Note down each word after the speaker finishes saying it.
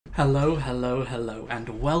Hello, hello, hello,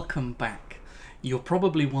 and welcome back. You're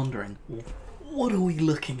probably wondering, what are we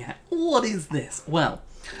looking at? What is this? Well,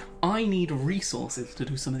 I need resources to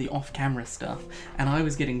do some of the off-camera stuff, and I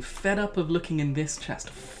was getting fed up of looking in this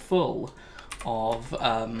chest full of,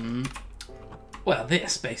 well,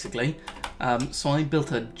 this, basically. So I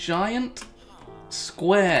built a giant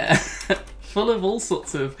square full of all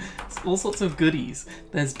sorts of goodies.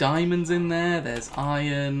 There's diamonds in there, there's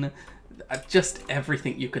iron, just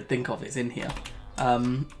everything you could think of is in here.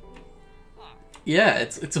 Yeah,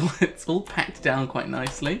 it's all packed down quite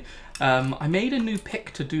nicely. I made a new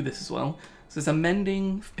pick to do this as well. So it's a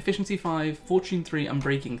mending, efficiency 5, fortune 3, and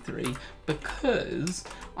breaking 3, because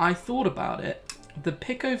I thought about it. The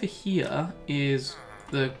pick over here is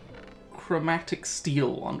the chromatic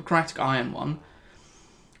steel one, chromatic iron one.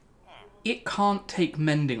 It can't take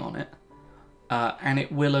mending on it. And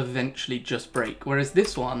it will eventually just break, whereas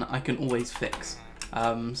this one I can always fix.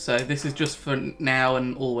 So this is just for now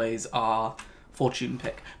and always our fortune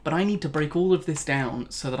pick. But I need to break all of this down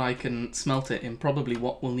so that I can smelt it in probably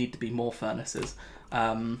what will need to be more furnaces,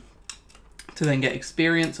 to then get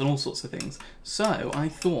experience and all sorts of things. So I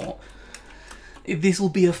thought this will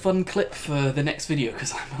be a fun clip for the next video,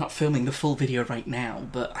 because I'm not filming the full video right now,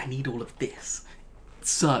 but I need all of this.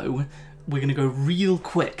 So we're going to go real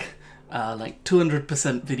quick. Like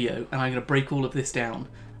 200% video, and I'm going to break all of this down.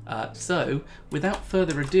 So, without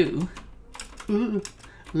further ado,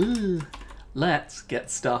 let's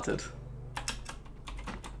get started.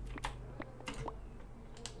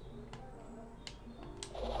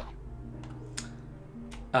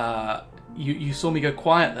 You saw me go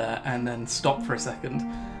quiet there and then stop for a second.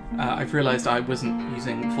 I've realised I wasn't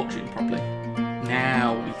using fortune properly.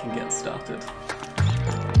 Now we can get started.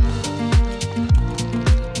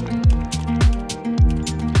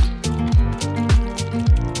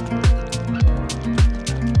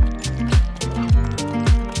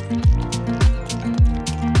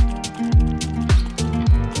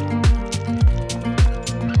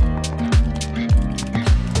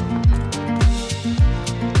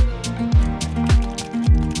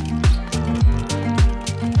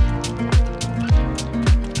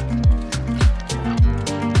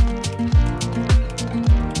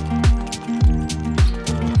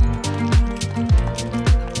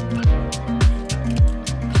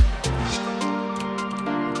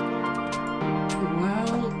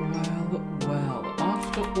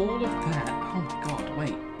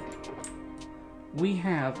 We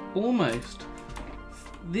have almost,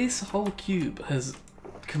 this whole cube has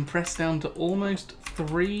compressed down to almost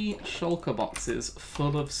 3 shulker boxes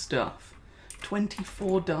full of stuff.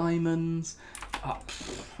 24 diamonds. Oh,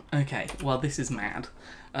 okay, well this is mad.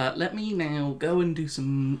 Let me now go and do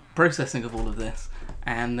some processing of all of this,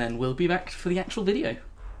 and then we'll be back for the actual video.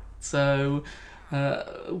 So,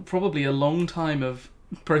 probably a long time of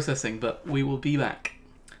processing, but we will be back.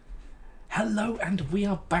 Hello, and we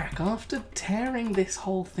are back. After tearing this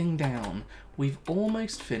whole thing down, we've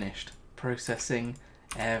almost finished processing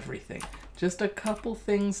everything. Just a couple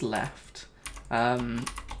things left.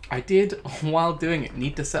 I did, while doing it,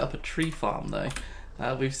 need to set up a tree farm though.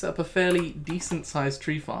 We've set up a fairly decent sized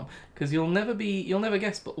tree farm, because you'll never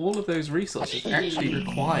guess, but all of those resources actually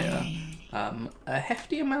require a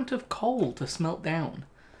hefty amount of coal to smelt down.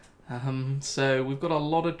 So we've got a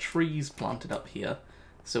lot of trees planted up here,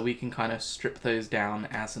 so we can kind of strip those down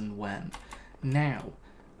as and when. Now,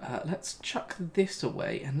 let's chuck this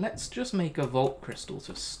away, and let's just make a vault crystal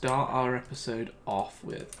to start our episode off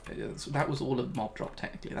with. That was all a mob drop,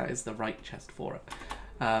 technically. That is the right chest for it.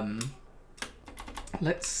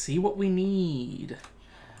 Let's see what we need.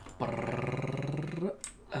 4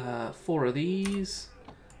 of these.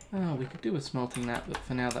 Oh, we could do with smelting that, but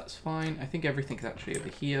for now that's fine. I think everything's actually over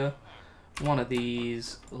here. 1 of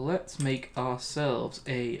these. Let's make ourselves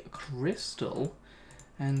a crystal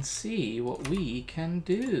and see what we can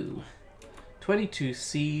do. 22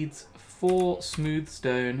 seeds, 4 smooth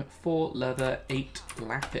stone, 4 leather, 8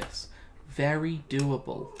 lapis. Very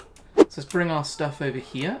doable. So let's bring our stuff over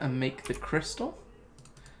here and make the crystal.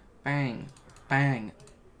 Bang, bang,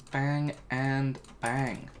 bang, and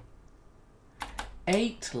bang.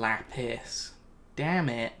 8 lapis. Damn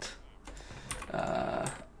it.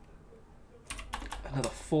 Another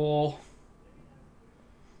 4.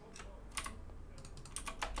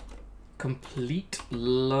 Complete.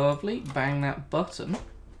 Lovely. Bang that button.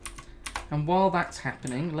 And while that's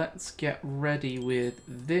happening, let's get ready with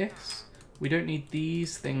this. We don't need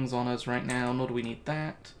these things on us right now, nor do we need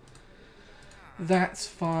that. That's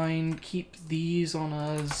fine. Keep these on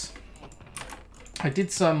us. I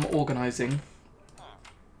did some organising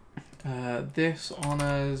This on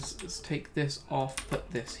us. Let's take this off,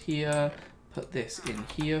 put this here, put this in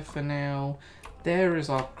here for now. There is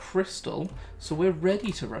our crystal, so we're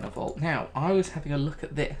ready to run a vault. Now, I was having a look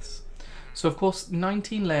at this. So of course,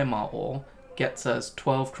 19 Leomar ore gets us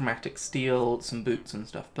 12 chromatic steel, some boots and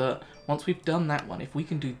stuff, but once we've done that one, if we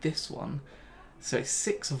can do this one, so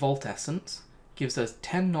 6 vault essence, gives us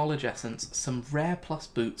 10 knowledge essence, some rare plus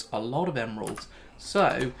boots, a lot of emeralds.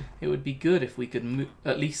 So it would be good if we could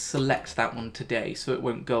at least select that one today so it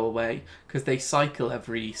won't go away, because they cycle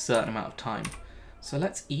every certain amount of time. So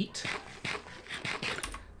let's eat.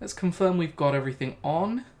 Let's confirm we've got everything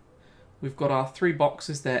on. We've got our 3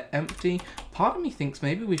 boxes, they're empty. Part of me thinks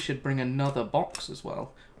maybe we should bring another box as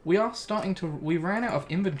well. We ran out of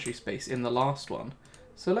inventory space in the last one.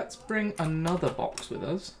 So let's bring another box with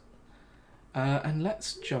us. And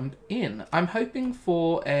let's jump in. I'm hoping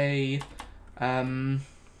for a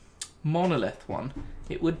monolith one.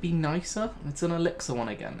 It would be nicer. It's an elixir one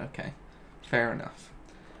again. Okay, fair enough.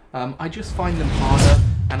 I just find them harder,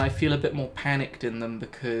 and I feel a bit more panicked in them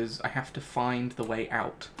because I have to find the way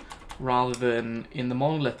out. Rather than in the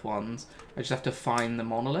monolith ones, I just have to find the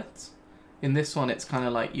monoliths. In this one, it's kind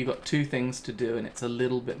of like you got 2 things to do, and it's a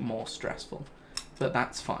little bit more stressful. But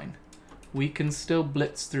that's fine. We can still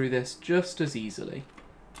blitz through this just as easily.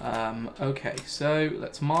 Okay, so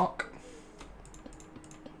let's mark.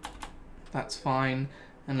 That's fine.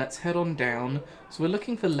 And let's head on down. So we're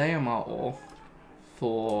looking for Leomar ore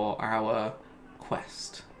for our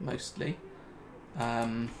quest, mostly.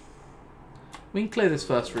 We can clear this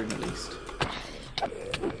first room at least.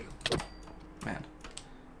 Man,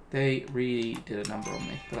 they really did a number on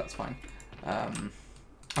me, but that's fine.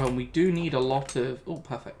 Oh, and we do need a lot of... Oh,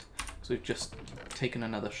 perfect. So we've just taken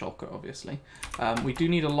another shulker, obviously. We do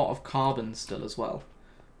need a lot of carbon still as well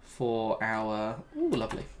for our... Oh,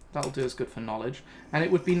 lovely. That'll do us good for knowledge. And it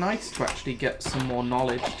would be nice to actually get some more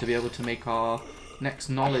knowledge to be able to make our next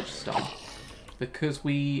knowledge star. Because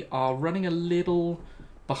we are running a little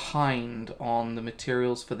behind on the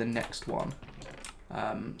materials for the next one.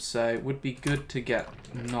 So it would be good to get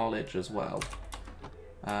knowledge as well.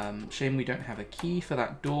 Shame we don't have a key for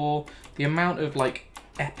that door. The amount of like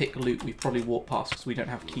epic loot we've probably walked past because we don't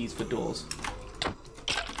have keys for doors.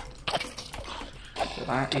 So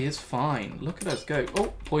that is fine. Look at us go.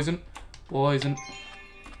 Oh, poison. Poison.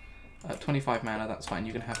 25 mana, that's fine.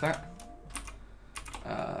 You can have that.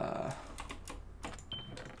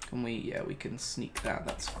 Can we? Yeah, we can sneak that.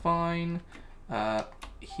 That's fine.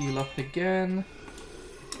 Heal up again.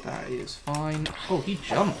 That is fine. Oh, he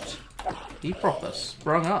jumped. He proper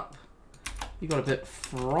sprung up. He got a bit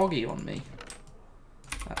froggy on me.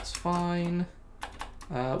 That's fine.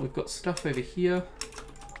 We've got stuff over here.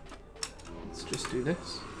 Let's just do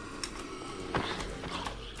this.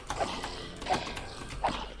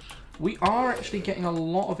 We are actually getting a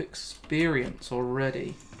lot of experience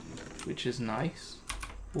already, which is nice.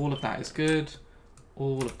 All of that is good.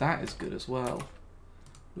 All of that is good as well.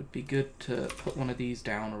 Would be good to put one of these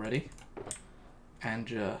down already. And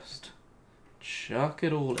just chuck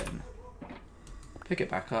it all in. Pick it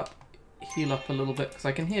back up. Heal up a little bit, because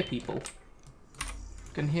I can hear people.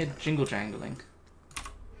 I can hear jingle jangling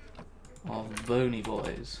of bony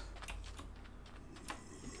boys.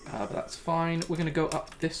 But that's fine. We're going to go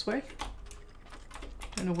up this way.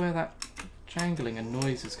 Don't know where that jangling and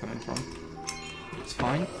noise is coming from. It's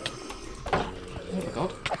fine. Oh my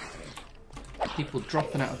god. People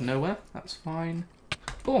dropping out of nowhere. That's fine.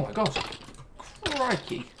 Oh my god.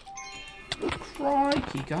 Crikey.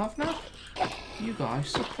 Crikey, governor. You guys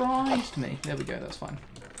surprised me. There we go, that's fine.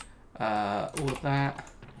 All of that.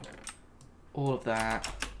 All of that.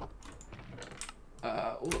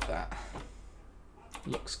 All of that.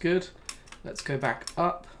 Looks good. Let's go back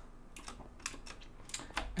up.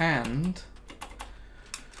 And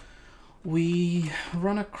we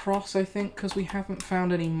run across, I think, because we haven't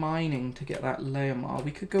found any mining to get that Leomar.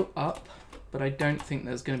 We could go up, but I don't think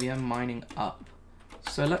there's going to be a mining up.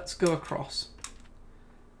 So let's go across.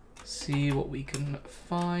 See what we can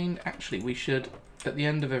find. Actually, we should, at the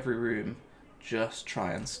end of every room, just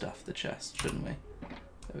try and stuff the chest, shouldn't we?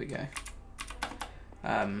 There we go.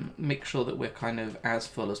 Make sure that we're kind of as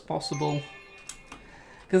full as possible.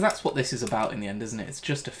 Because that's what this is about in the end, isn't it? It's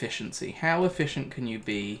just efficiency. How efficient can you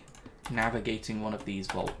be navigating one of these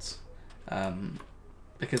vaults?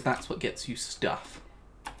 Because that's what gets you stuff.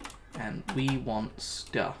 And we want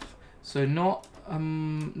stuff. So not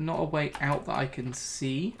a way out that I can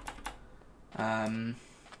see.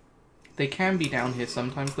 They can be down here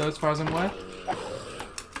sometimes though, as far as I'm aware.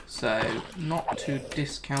 So not to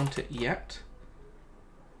discount it yet.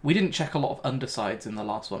 We didn't check a lot of undersides in the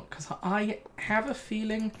last one, because I have a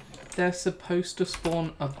feeling they're supposed to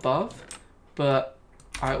spawn above, but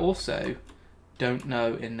I also don't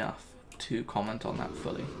know enough to comment on that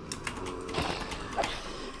fully.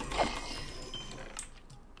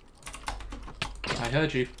 I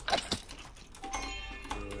heard you.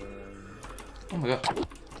 Oh my god.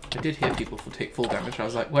 I did hear people take full damage. I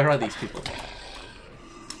was like, where are these people?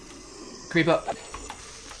 Creep up.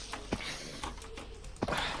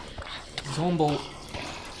 Zomball.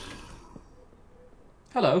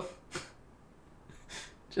 Hello.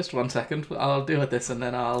 Just 1 second. I'll deal with this and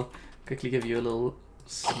then I'll quickly give you a little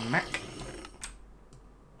smack.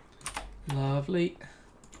 Lovely.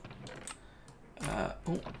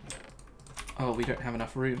 Oh, we don't have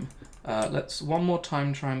enough room. Let's one more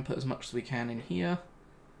time try and put as much as we can in here.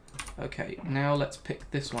 Okay, now let's pick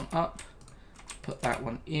this one up, put that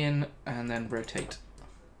one in, and then rotate.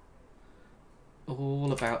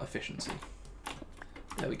 All about efficiency.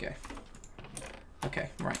 There we go. Okay,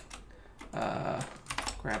 right.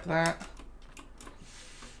 Grab that.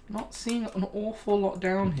 Not seeing an awful lot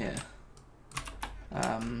down here.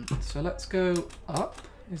 So let's go up.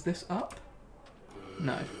 Is this up?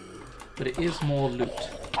 No. But it is more loot.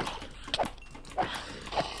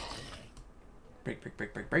 Break, break,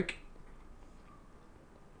 break, break, break.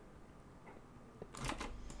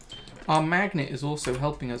 Our magnet is also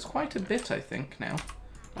helping us quite a bit, I think, now.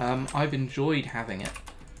 I've enjoyed having it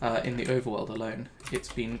in the overworld alone.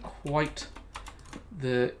 It's been quite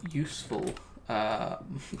the useful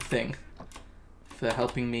thing for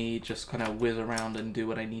helping me just kind of whiz around and do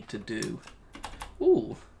what I need to do.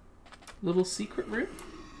 Ooh, little secret room?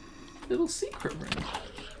 Little secret room.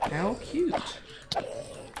 How cute.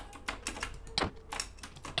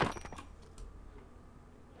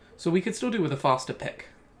 So we could still do with a faster pick.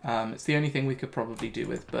 It's the only thing we could probably do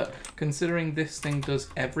with, but considering this thing does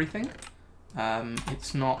everything,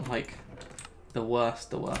 it's not like the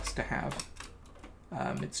worst to have.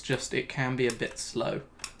 It's just, it can be a bit slow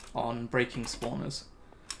on breaking spawners.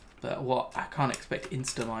 But what, I can't expect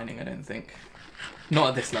insta-mining, I don't think. Not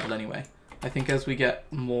at this level anyway. I think as we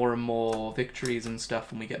get more and more victories and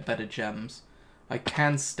stuff and we get better gems, I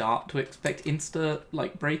can start to expect insta,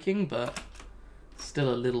 like, breaking, but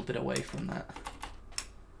still a little bit away from that.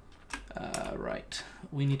 Right,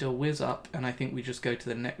 we need to whiz up, and I think we just go to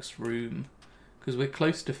the next room, because we're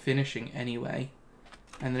close to finishing anyway.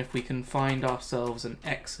 And then if we can find ourselves an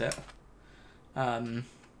exit,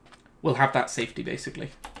 we'll have that safety,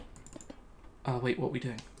 basically. Oh, wait, what are we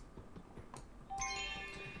doing?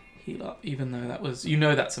 Heal up, even though that was... You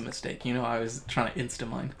know that's a mistake. You know I was trying to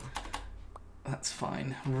insta-mine. That's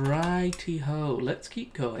fine. Righty-ho. Let's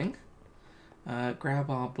keep going.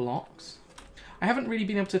 Grab our blocks. I haven't really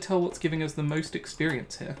been able to tell what's giving us the most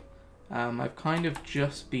experience here. I've kind of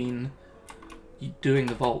just been doing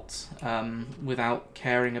the vaults without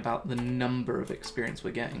caring about the number of experience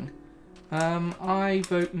we're getting. I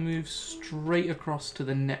vote move straight across to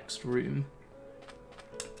the next room.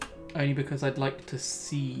 Only because I'd like to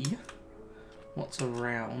see what's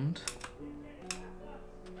around.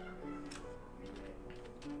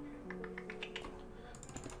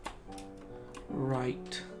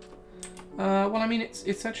 Right. Well, I mean,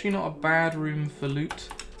 it's actually not a bad room for loot.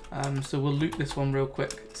 So we'll loot this one real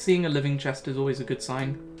quick. Seeing a living chest is always a good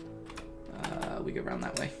sign. We go around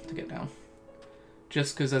that way to get down.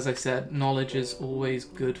 Just because, as I said, knowledge is always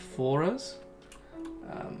good for us.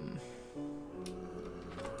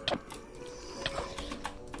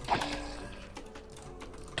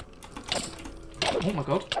 Oh my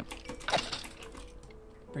god.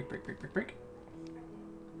 Break, break, break, break, break.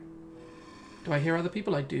 Do I hear other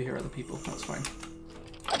people? I do hear other people. That's fine.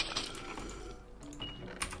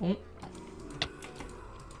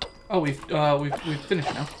 Oh, we've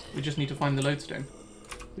finished now. We just need to find the lodestone,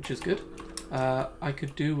 which is good. I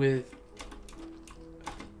could do with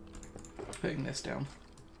putting this down.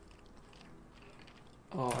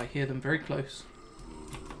 Oh, I hear them very close.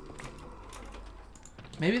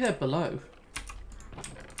 Maybe they're below,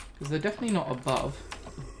 because they're definitely not above.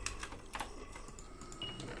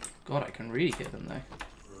 God, I can really hear them though.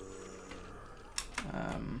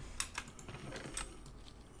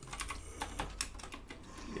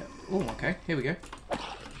 Yeah. Oh, okay. Here we go.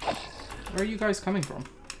 Where are you guys coming from?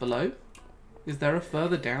 Below? Is there a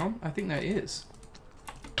further down? I think there is.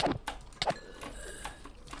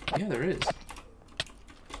 Yeah, there is.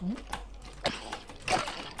 Oh.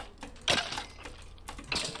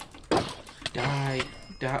 Die.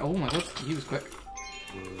 Die. Oh my god, he was quick.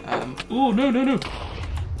 Oh, no, no, no!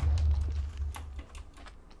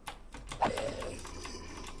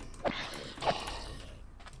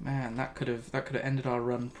 Man, Man, that could have ended our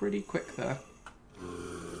run pretty quick there.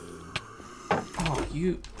 Oh,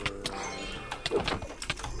 you.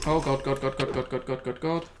 Oh god, god, god, god, god, god, god, god,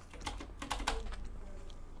 god.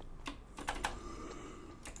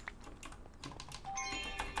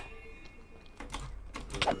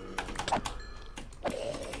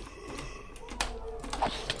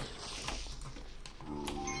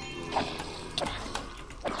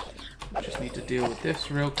 Just need to deal with this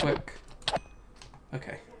real quick.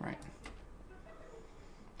 Okay, right.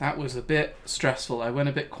 That was a bit stressful. I went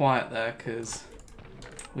a bit quiet there because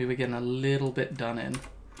we were getting a little bit done in.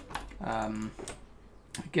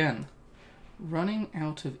 Again, running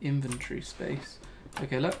out of inventory space.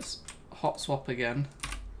 Okay, let's hot swap again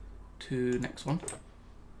to next one.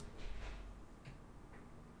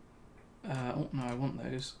 Oh no, I want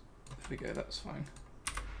those. There we go, that's fine.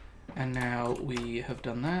 And now we have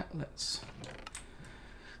done that, let's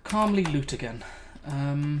calmly loot again.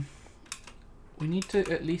 We need to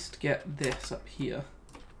at least get this up here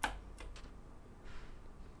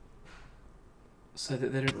so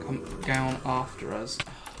that they don't come down after us.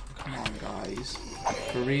 Oh, come on, guys.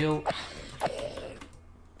 For real?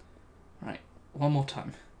 Right, one more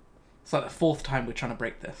time. It's like the fourth time we're trying to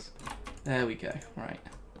break this. There we go, right.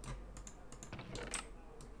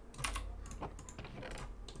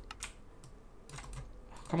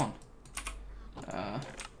 Come on.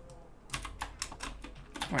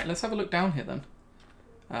 Right, let's have a look down here then.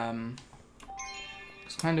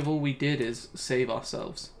 Because kind of all we did is save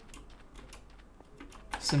ourselves.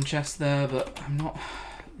 Some chests there, but I'm not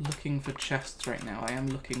looking for chests right now. I am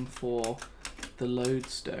looking for the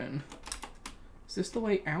lodestone. Is this the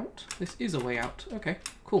way out? This is a way out. Okay,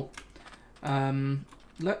 cool.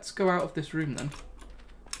 Let's go out of this room then.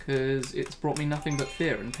 Because it's brought me nothing but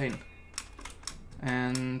fear and pain.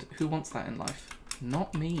 And who wants that in life?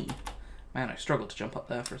 Not me. Man, I struggled to jump up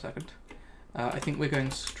there for a second. I think we're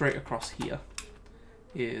going straight across here.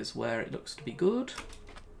 Is where it looks to be good.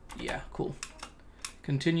 Yeah, cool.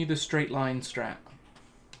 Continue the straight line strat.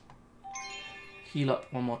 Heal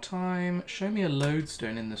up one more time. Show me a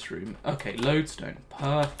lodestone in this room. Okay, lodestone.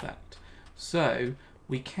 Perfect. So,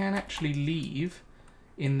 we can actually leave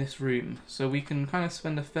in this room. So we can kind of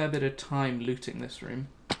spend a fair bit of time looting this room.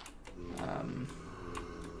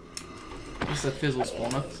 This is a fizzle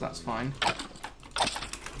spawner, so that's fine.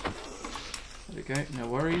 There we go, no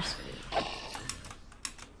worries.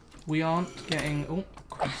 We aren't getting... Oh,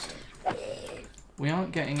 Christ. We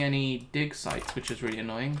aren't getting any dig sites, which is really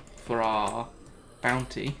annoying, for our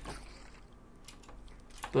bounty.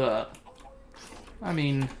 But, I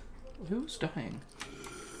mean, who's dying?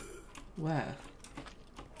 Where?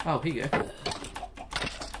 Oh, here you go.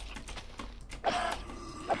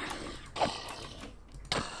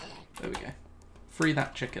 There we go. Free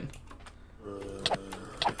that chicken.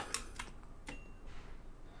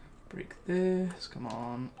 Break this, come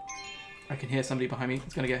on. I can hear somebody behind me.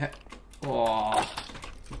 It's gonna get hit. Oh.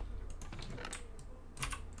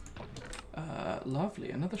 Lovely,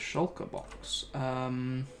 another shulker box.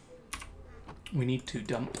 We need to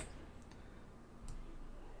dump.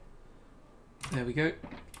 There we go.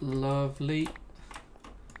 Lovely.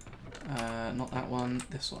 Not that one,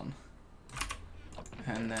 this one.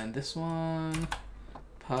 And then this one.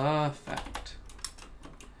 Perfect.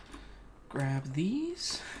 Grab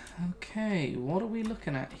these. Okay, what are we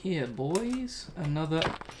looking at here, boys? Another...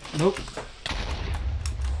 Nope.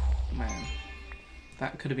 Man.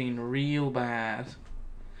 That could have been real bad.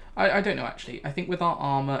 I don't know, actually. I think with our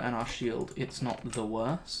armor and our shield, it's not the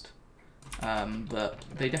worst. But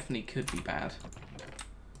they definitely could be bad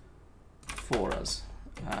for us.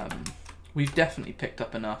 We've definitely picked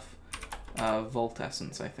up enough Vault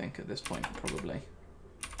Essence, I think, at this point, probably.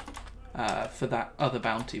 For that other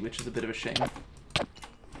bounty, which is a bit of a shame.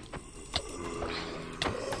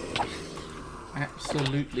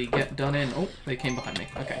 Absolutely get done in. Oh, they came behind me.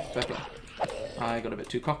 Okay, fair play. I got a bit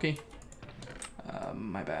too cocky.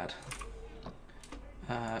 My bad.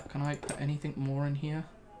 Can I put anything more in here?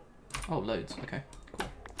 Oh, loads. Okay, cool.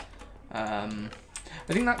 I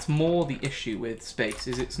think that's more the issue with space,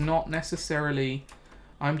 is it's not necessarily...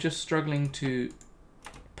 I'm just struggling to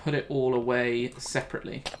put it all away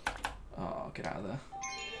separately. Oh, get out of there.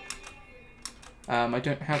 I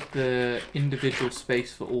don't have the individual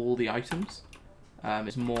space for all the items.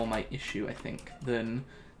 It's more my issue, I think, than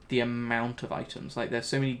the amount of items. Like, there's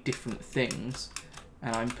so many different things,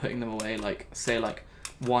 and I'm putting them away, like, say, like,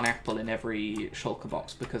 one apple in every shulker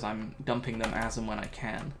box because I'm dumping them as and when I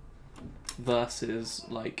can. Versus,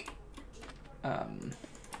 like,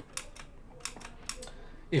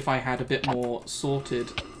 if I had a bit more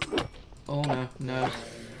sorted... Oh, no, no.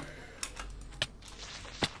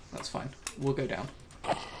 That's fine. We'll go down.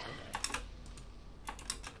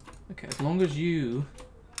 Okay, as long as you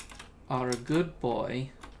are a good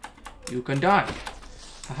boy, you can die.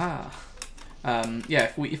 Haha.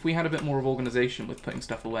 Yeah, if we had a bit more of organisation with putting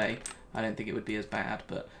stuff away, I don't think it would be as bad,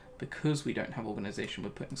 but because we don't have organisation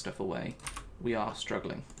with putting stuff away, we are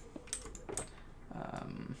struggling.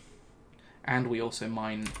 And we also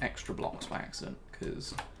mine extra blocks by accident,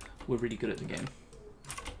 because we're really good at the game.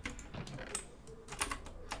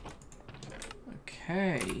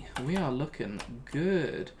 Okay, we are looking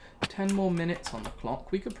good. 10 more minutes on the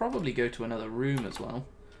clock. We could probably go to another room as well,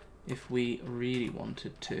 if we really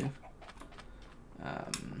wanted to.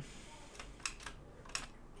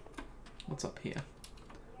 What's up here?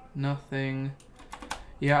 Nothing.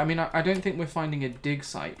 Yeah, I mean, I don't think we're finding a dig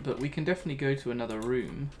site, but we can definitely go to another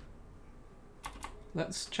room.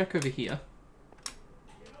 Let's check over here.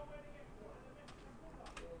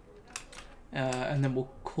 And then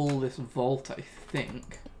we'll call this vault, I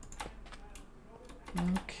think.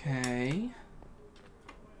 Okay.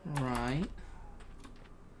 Right.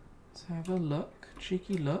 Let's have a look.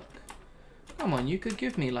 Cheeky look. Come on, you could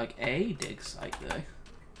give me like a dig site though.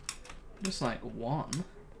 Just like one.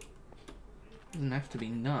 Doesn't have to be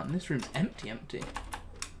none. This room's empty.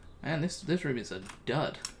 Man, this room is a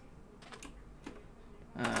dud.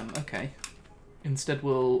 Okay. Instead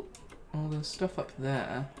we'll... Oh, there's stuff up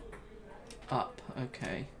there. Up,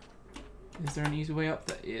 okay. Is there an easy way up?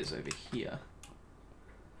 There is over here.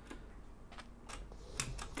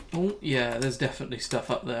 Oh, yeah, there's definitely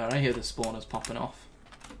stuff up there. I hear the spawners popping off.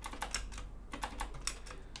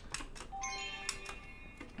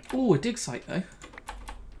 Oh, a dig site though.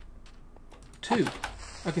 2.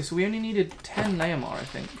 Okay, so we only needed 10 Layamar, I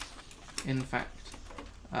think. In fact.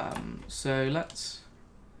 So let's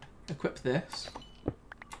equip this.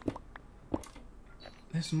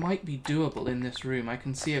 This might be doable in this room. I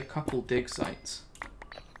can see a couple dig sites.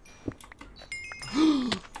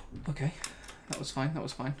 Okay, that was fine, that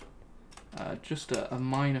was fine. Just a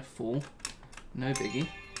minor fall. No biggie.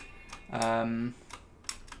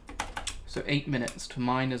 So 8 minutes to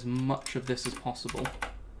mine as much of this as possible.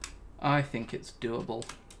 I think it's doable.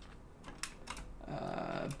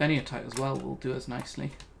 Beniatite as well will do us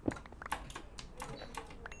nicely.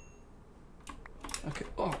 Okay,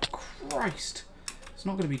 oh Christ! It's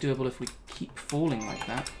not going to be doable if we keep falling like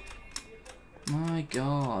that. My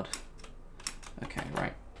God. Okay,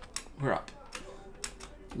 right. We're up.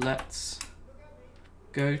 Let's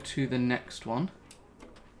go to the next one,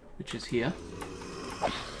 which is here.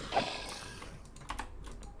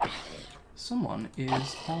 Someone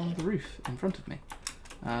is on the roof in front of me.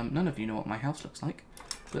 None of you know what my house looks like,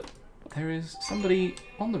 but there is somebody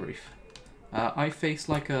on the roof. I face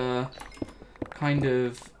like a kind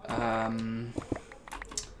of...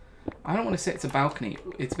 I don't want to say it's a balcony.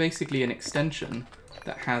 It's basically an extension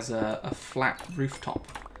that has a flat rooftop.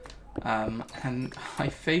 And I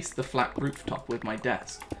faced the flat rooftop with my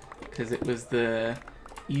desk because it was the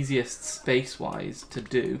easiest space-wise to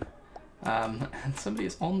do. And somebody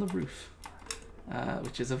is on the roof,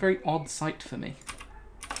 which is a very odd sight for me.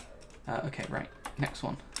 Okay, right. Next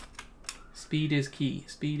one. Speed is key.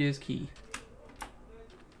 Speed is key.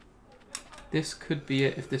 This could be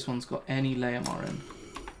it if this one's got any Layamar in.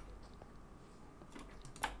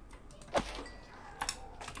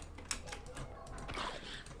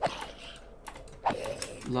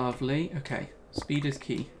 Lovely. Okay, speed is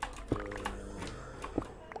key.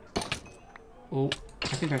 Oh, I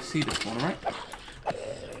think I see this one, right?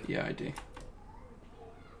 Yeah, I do.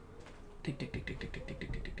 Tick, tick, tick, tick, tick, tick, tick,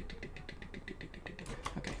 tick, tick, tick, tick, tick, tick, tick, tick, tick, tick, tick, tick, tick.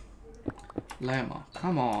 Okay. Layamar,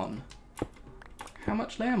 come on. How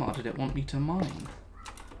much Layamar did it want me to mine?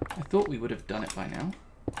 I thought we would have done it by now.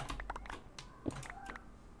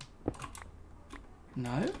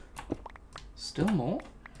 No? Still more?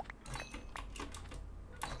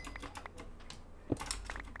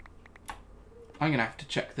 I'm going to have to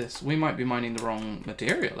check this. We might be mining the wrong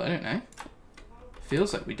material, I don't know.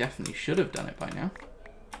 Feels like we definitely should have done it by now.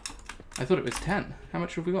 I thought it was 10. How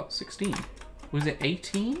much have we got? 16. Was it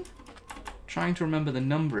 18? Trying to remember the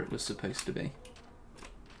number it was supposed to be.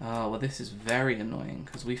 Oh, well this is very annoying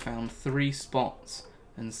because we found 3 spots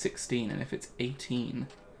and 16, and if it's 18,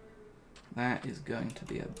 that is going to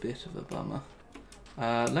be a bit of a bummer.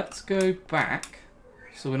 Let's go back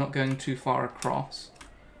so we're not going too far across.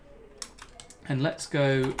 And let's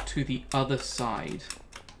go to the other side.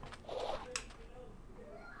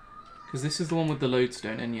 Because this is the one with the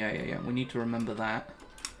lodestone, and yeah, we need to remember that.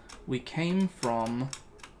 We came from...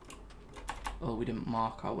 Oh, we didn't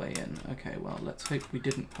mark our way in. Okay, well, let's hope we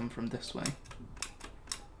didn't come from this way.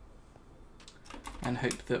 And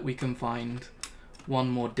hope that we can find one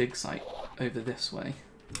more dig site over this way.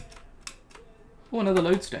 Oh, another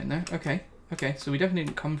lodestone though. Okay, okay, so we definitely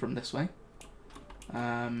didn't come from this way.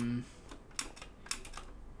 We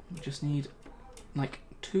just need like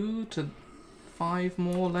 2 to 5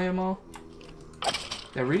 more Leomar.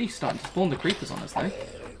 They're really starting to spawn the creepers on us though.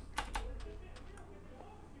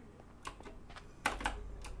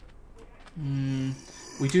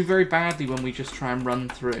 We do very badly when we just try and run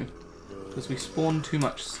through, because we spawn too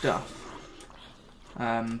much stuff.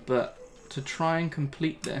 But to try and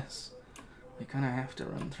complete this, we kind of have to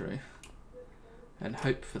run through and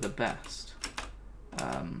hope for the best.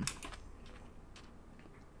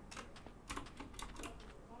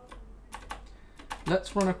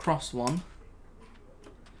 Let's run across one.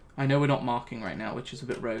 I know we're not marking right now, which is a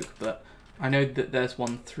bit rogue, but I know that there's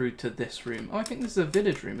one through to this room. Oh, I think this is a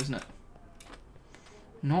village room, isn't it?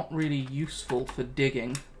 Not really useful for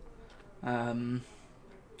digging. So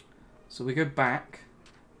we go back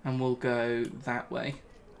and we'll go that way.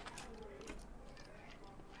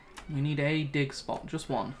 We need a dig spot, just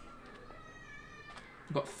one.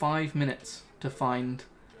 We've got 5 minutes to find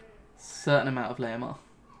a certain amount of Leomar.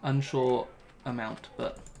 Unsure amount,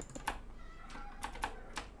 but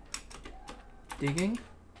digging?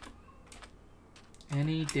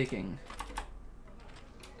 Any digging?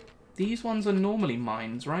 These ones are normally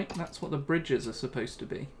mines, right? That's what the bridges are supposed to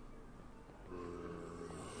be.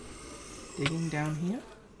 Digging down here?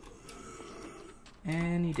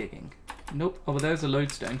 Any digging? Nope. Oh, but there's a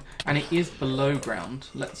lodestone. And it is below ground.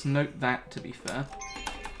 Let's note that, to be fair.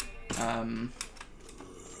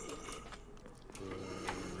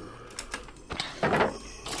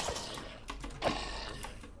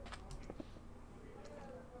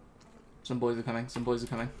 Some boys are coming. Some boys are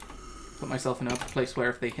coming. Put myself in a place where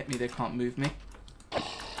if they hit me, they can't move me.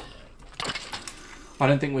 I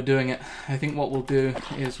don't think we're doing it. I think what we'll do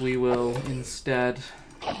is we will instead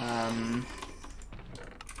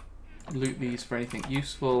loot these for anything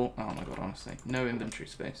useful. Oh my god, honestly. No inventory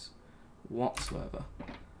space whatsoever.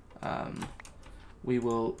 We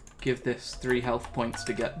will give this 3 health points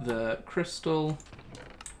to get the crystal.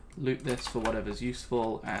 Loot this for whatever's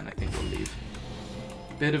useful, and I think we'll leave.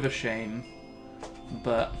 Bit of a shame,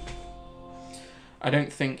 but I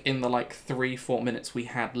don't think in the like 3-4 minutes we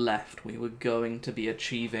had left we were going to be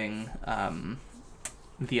achieving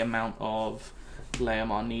the amount of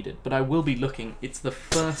Leomar needed. But I will be looking. It's the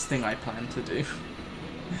first thing I plan to do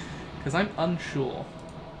because I'm unsure.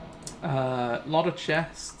 A lot of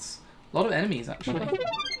chests, a lot of enemies actually.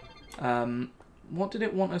 What did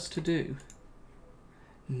it want us to do?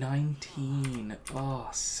 19. Oh,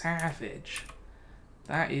 savage.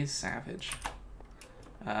 That is savage.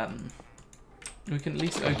 We can at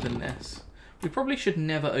least open this. We probably should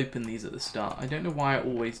never open these at the start. I don't know why I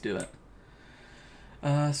always do it.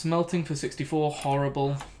 Smelting for 64,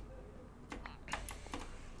 horrible.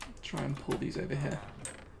 Try and pull these over here.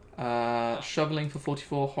 Shoveling for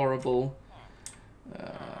 44, horrible.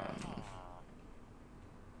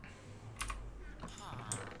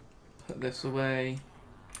 Put this away.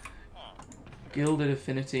 Gilded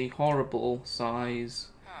Affinity, horrible size.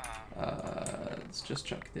 Let's just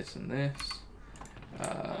chuck this and this.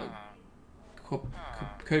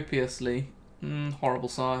 Copiously, horrible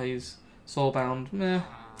size. Soulbound, meh.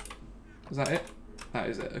 Is that it? That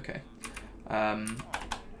is it. Okay.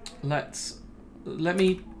 Let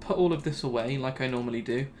me put all of this away like I normally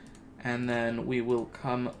do, and then we will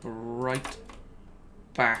come right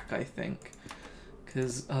back, I think,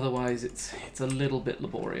 because otherwise it's a little bit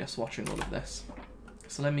laborious watching all of this.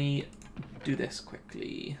 So let me do this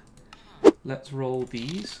quickly. Let's roll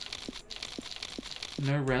these.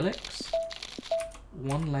 No relics.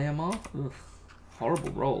 1 Leomar. Ugh,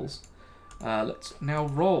 horrible rolls. Let's now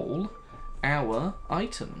roll our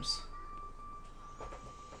items.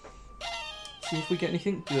 See if we get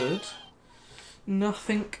anything good.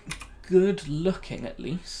 Nothing good looking, at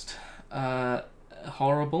least.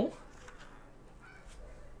 Horrible.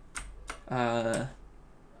 Oh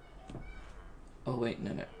wait,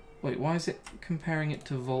 no. Wait, why is it comparing it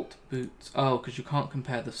to Vault Boots? Oh, because you can't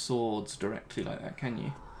compare the swords directly like that, can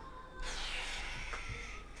you?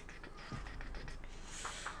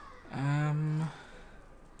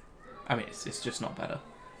 I mean, it's just not better.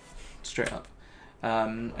 Straight up.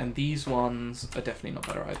 And these ones are definitely not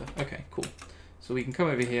better either. Okay, cool. So we can come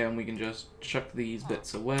over here and we can just chuck these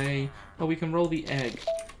bits away. Oh, we can roll the egg,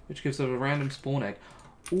 which gives us a random spawn egg.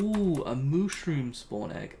 Ooh, a mushroom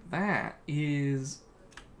spawn egg. That is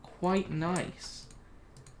quite nice.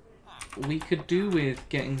 We could do with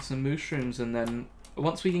getting some mushrooms, and then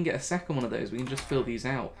once we can get a second one of those, we can just fill these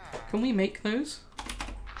out. Can we make those?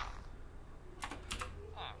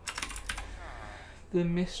 the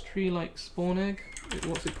mystery, like, spawn egg?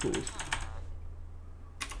 What's it called?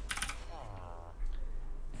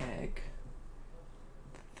 Egg.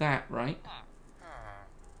 That, right?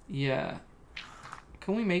 Yeah.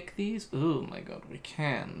 Can we make these? Oh my god, we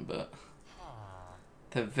can, but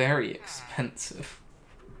they're very expensive.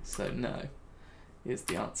 So no, is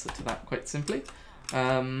the answer to that, quite simply.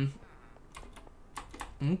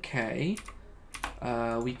 Okay.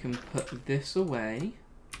 We can put this away.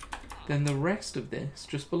 Then the rest of this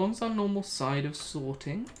just belongs on our normal side of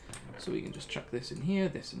sorting. So we can just chuck this in here,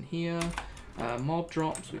 this in here. Mob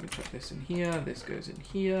drops, we can chuck this in here, this goes in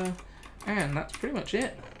here. And that's pretty much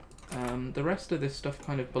it. The rest of this stuff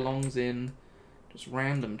kind of belongs in just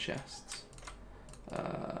random chests.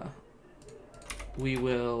 We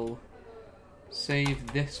will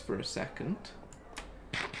save this for a second.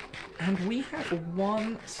 And we have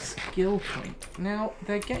 1 skill point. Now,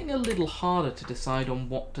 they're getting a little harder to decide on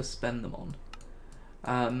what to spend them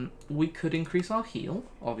on. We could increase our heal,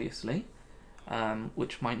 obviously,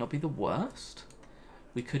 which might not be the worst.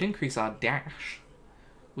 We could increase our dash,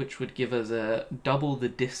 which would give us a double the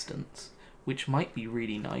distance, which might be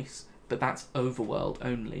really nice, but that's overworld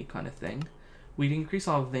only kind of thing. We'd increase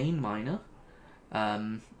our vein miner,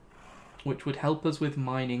 which would help us with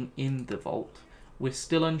mining in the vault. We're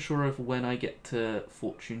still unsure of when I get to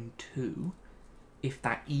Fortune 2, if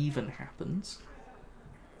that even happens.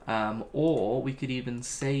 Or we could even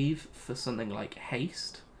save for something like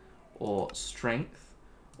haste, or strength,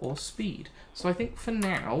 or speed. So I think for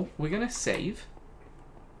now, we're going to save.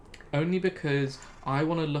 Only because I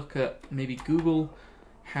want to look at, maybe Google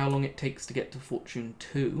how long it takes to get to Fortune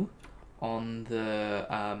 2 on the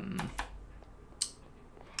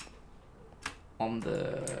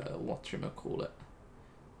whatchamacallit.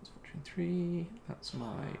 That's Fortune 3, that's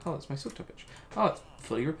my silk pitch. Oh, it's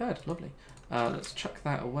fully repaired, lovely. Let's chuck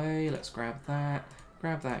that away, let's grab that,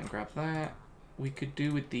 and grab that. We could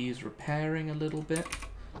do with these repairing a little bit.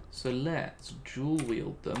 So let's dual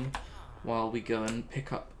wield them while we go and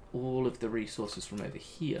pick up all of the resources from over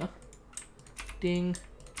here. Ding,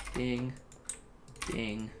 ding,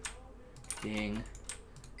 ding, ding,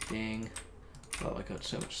 ding. Oh my god,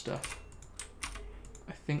 so much stuff.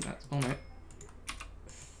 I think that's on it. I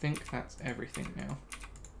think that's everything now.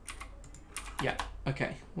 Yeah,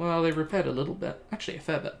 okay. Well, they repaired a little bit. Actually, a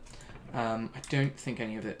fair bit. I don't think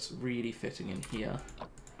any of it's really fitting in here.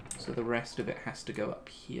 So the rest of it has to go up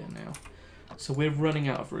here now. So we're running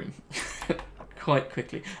out of room quite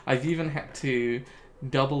quickly. I've even had to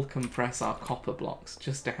double compress our copper blocks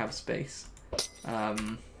just to have space.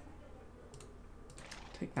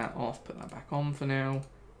 Take that off, put that back on for now.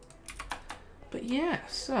 But yeah,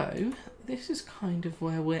 so this is kind of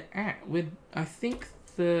where we're at. I think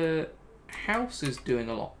the house is doing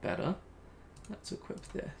a lot better. Let's equip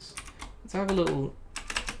this. Let's have a little...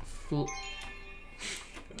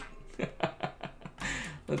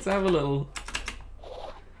 Let's have a little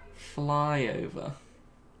flyover.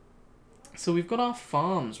 So we've got our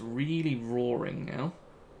farms really roaring now.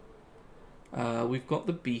 We've got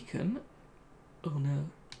the beacon. Oh no.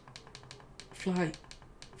 Fly.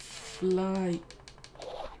 Fly.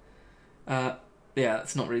 Yeah,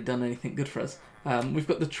 that's not really done anything good for us. We've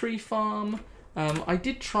got the tree farm. I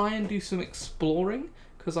did try and do some exploring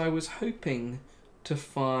because I was hoping to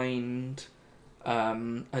find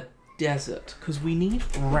a desert because we need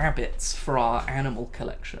rabbits for our animal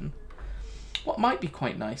collection. What might be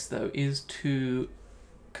quite nice though is to,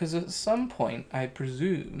 because at some point I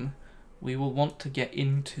presume we will want to get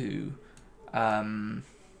into, that's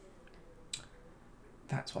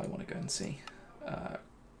what I want to go and see,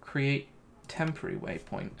 create temporary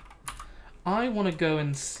waypoint. I want to go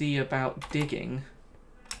and see about digging.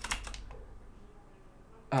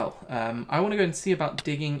 Oh, I want to go and see about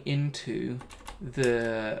digging into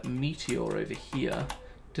the meteor over here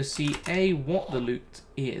to see A, what the loot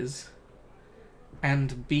is,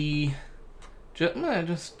 and B,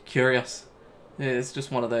 just curious. It's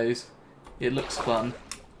just one of those. It looks fun.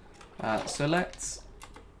 So let's...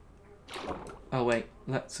 Oh wait,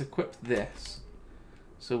 let's equip this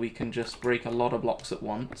so we can just break a lot of blocks at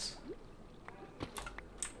once.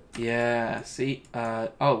 Yeah, see?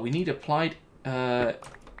 Oh, we need applied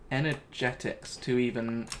energetics to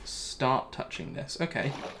even start touching this.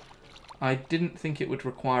 Okay. I didn't think it would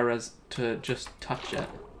require us to just touch it.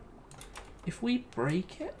 If we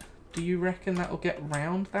break it, do you reckon that will get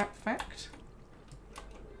round that fact?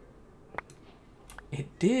 It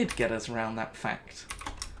did get us round that fact.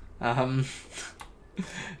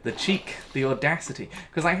 The cheek, the audacity.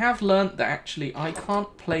 Because I have learnt that actually I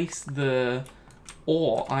can't place the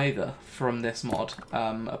ore either from this mod,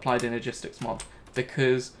 applied energistics mod,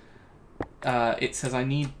 because it says I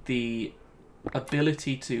need the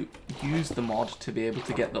ability to use the mod to be able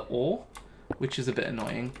to get the ore, which is a bit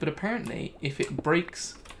annoying. But apparently, if it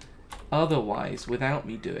breaks otherwise without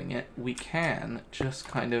me doing it, we can just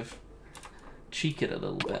kind of cheek it a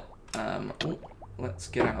little bit. Oh, let's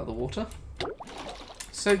get out of the water.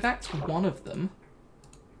 So that's one of them.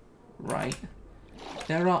 Right.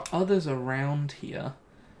 There are others around here.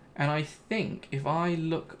 And I think if I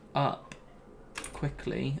look up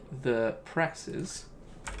quickly the presses,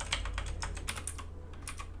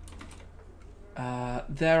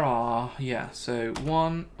 there are, yeah, so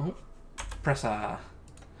presser.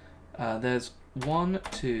 There's 1,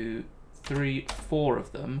 2, 3, 4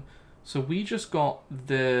 of them. So we just got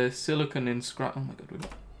the silicon inscribed. Oh my god, we've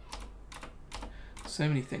got so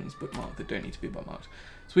many things bookmarked that don't need to be bookmarked.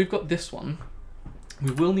 So we've got this one.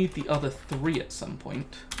 We will need the other 3 at some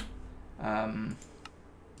point. And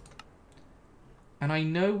I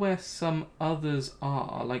know where some others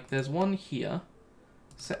are. Like there's one here.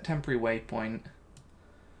 Set temporary waypoint.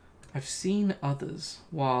 I've seen others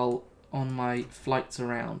while on my flights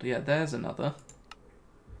around. Yeah, there's another.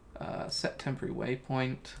 Set temporary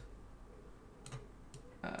waypoint.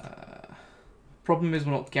 Problem is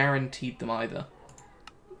we're not guaranteed them either.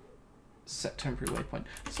 Set temporary waypoint.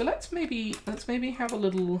 So let's maybe have a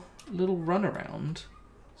little run around.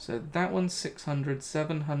 So that one's 600,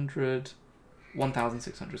 700,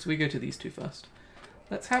 1,600. So we go to these 2 first.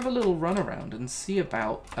 Let's have a little run around and see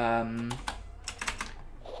about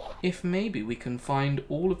if maybe we can find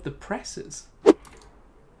all of the presses.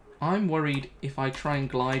 I'm worried if I try and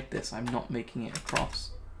glide this, I'm not making it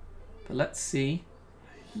across. But let's see.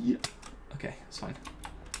 Yeah. Okay, it's fine.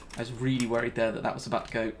 I was really worried there that was about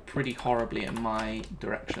to go pretty horribly in my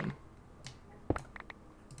direction.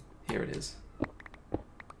 Here it is.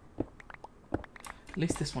 At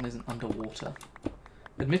least this one isn't underwater.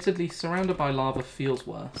 Admittedly, surrounded by lava feels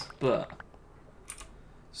worse, but...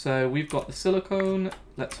 So we've got the silicone.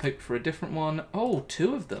 Let's hope for a different one. Oh,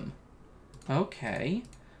 2 of them. Okay.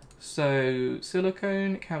 So,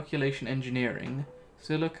 silicone, calculation, engineering.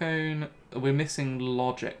 Silicone... We're missing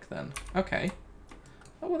logic then. Okay.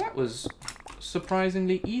 Oh, well, that was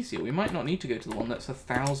surprisingly easier. We might not need to go to the one that's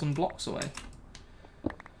 1,000 blocks away.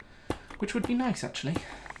 Which would be nice, actually.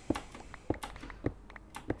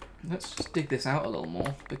 Let's just dig this out a little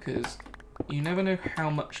more, because you never know how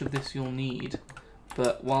much of this you'll need.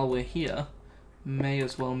 But while we're here, may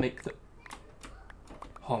as well make the...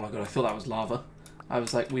 Oh my god, I thought that was lava. I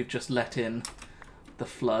was like, we've just let in the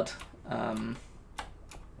flood.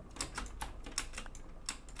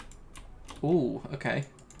 Ooh, okay.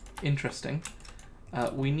 Interesting.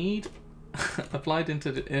 We need applied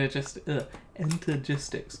intergistics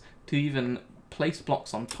to even place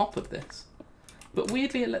blocks on top of this. But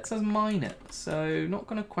weirdly, it lets us mine it, so not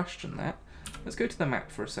going to question that. Let's go to the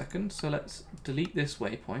map for a second. So let's delete this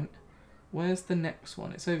waypoint. Where's the next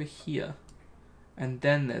one? It's over here. And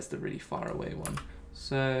then there's the really far away one.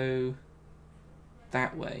 So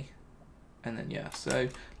that way. And then, yeah, so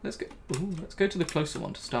let's go to the closer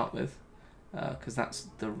one to start with, because that's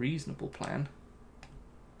the reasonable plan.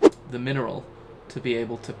 The mineral to be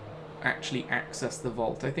able to actually access the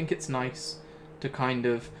vault. I think it's nice to kind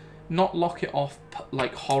of not lock it off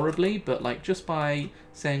like horribly, but like just by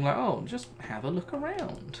saying like, oh, just have a look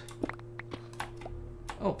around.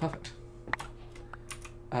 Oh, perfect.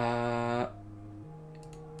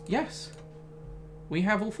 Yes, we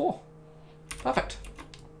have all 4. Perfect.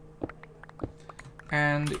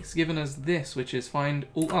 And it's given us this, which is find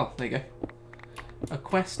all... Oh, there you go. A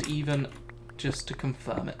quest even just to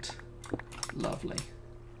confirm it. Lovely.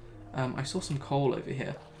 I saw some coal over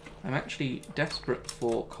here. I'm actually desperate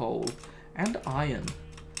for coal and iron.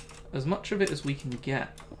 As much of it as we can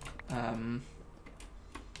get.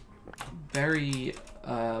 Very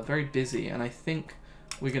busy, and I think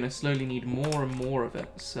we're going to slowly need more and more of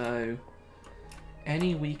it. So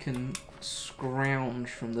any we can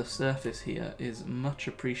scrounge from the surface here is much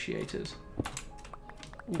appreciated.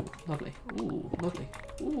 Ooh, lovely. Ooh, lovely.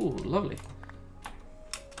 Ooh, lovely.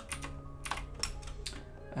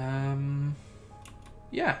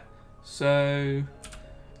 Yeah, so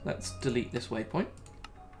let's delete this waypoint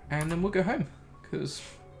and then we'll go home because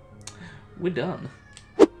we're done.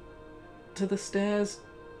 To the stairs.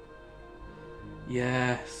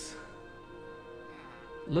 Yes.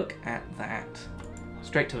 Look at that.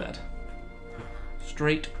 Straight to bed.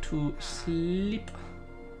 Straight to sleep.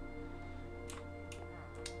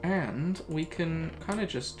 And we can kind of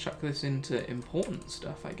just chuck this into important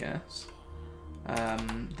stuff, I guess.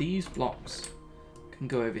 These blocks can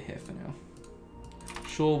go over here for now.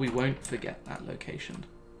 Sure, we won't forget that location.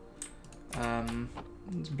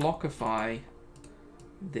 let's blockify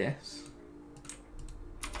this.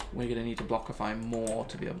 We're going to need to blockify more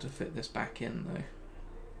to be able to fit this back in,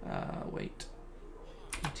 though. Wait.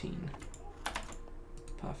 18.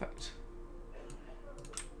 Perfect.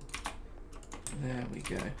 There we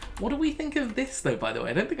go. What do we think of this, though, by the way?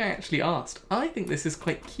 I don't think I actually asked. I think this is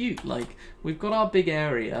quite cute. Like, we've got our big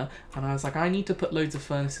area, and I was like, I need to put loads of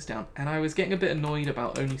furnaces down. And I was getting a bit annoyed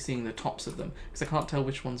about only seeing the tops of them, because I can't tell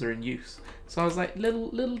which ones are in use. So I was like,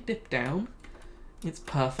 little dip down. It's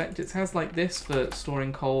perfect. It has like this for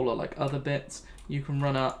storing coal or like other bits. You can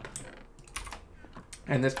run up.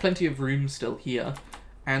 And there's plenty of room still here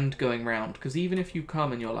and going round. Because even if you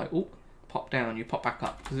come and you're like, oh, pop down, you pop back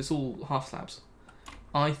up. Because it's all half slabs.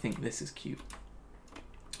 I think this is cute.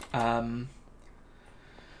 God,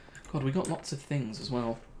 we got lots of things as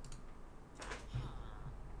well.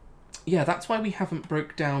 Yeah, that's why we haven't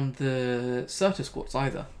broke down the Certus quartz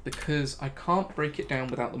either. Because I can't break it down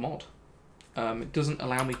without the mod. It doesn't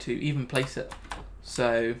allow me to even place it.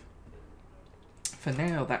 So, for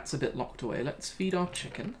now, that's a bit locked away. Let's feed our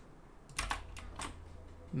chicken.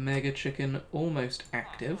 Mega chicken almost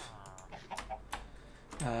active.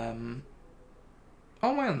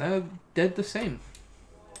 Oh man, they're dead the same.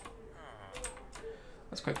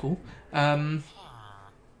 That's quite cool. But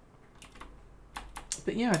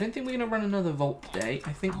yeah, I don't think we're going to run another vault today.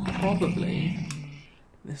 I think probably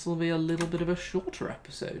this will be a little bit of a shorter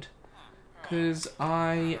episode. Because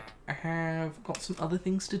I have got some other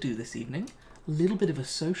things to do this evening. A little bit of a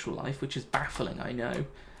social life, which is baffling, I know.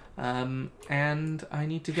 And I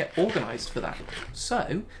need to get organised for that.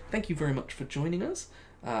 So, thank you very much for joining us.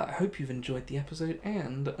 I hope you've enjoyed the episode,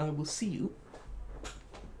 and I will see you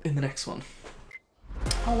in the next one.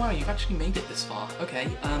 Oh wow, you've actually made it this far. Okay,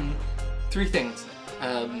 3 things.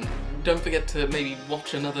 Don't forget to maybe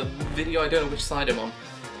watch another video. I don't know which side I'm on.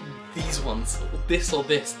 These ones, this or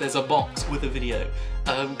this, there's a box with a video.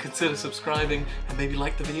 Consider subscribing and maybe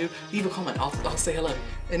like the video. Leave a comment, I'll say hello.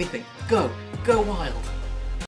 Anything. Go wild.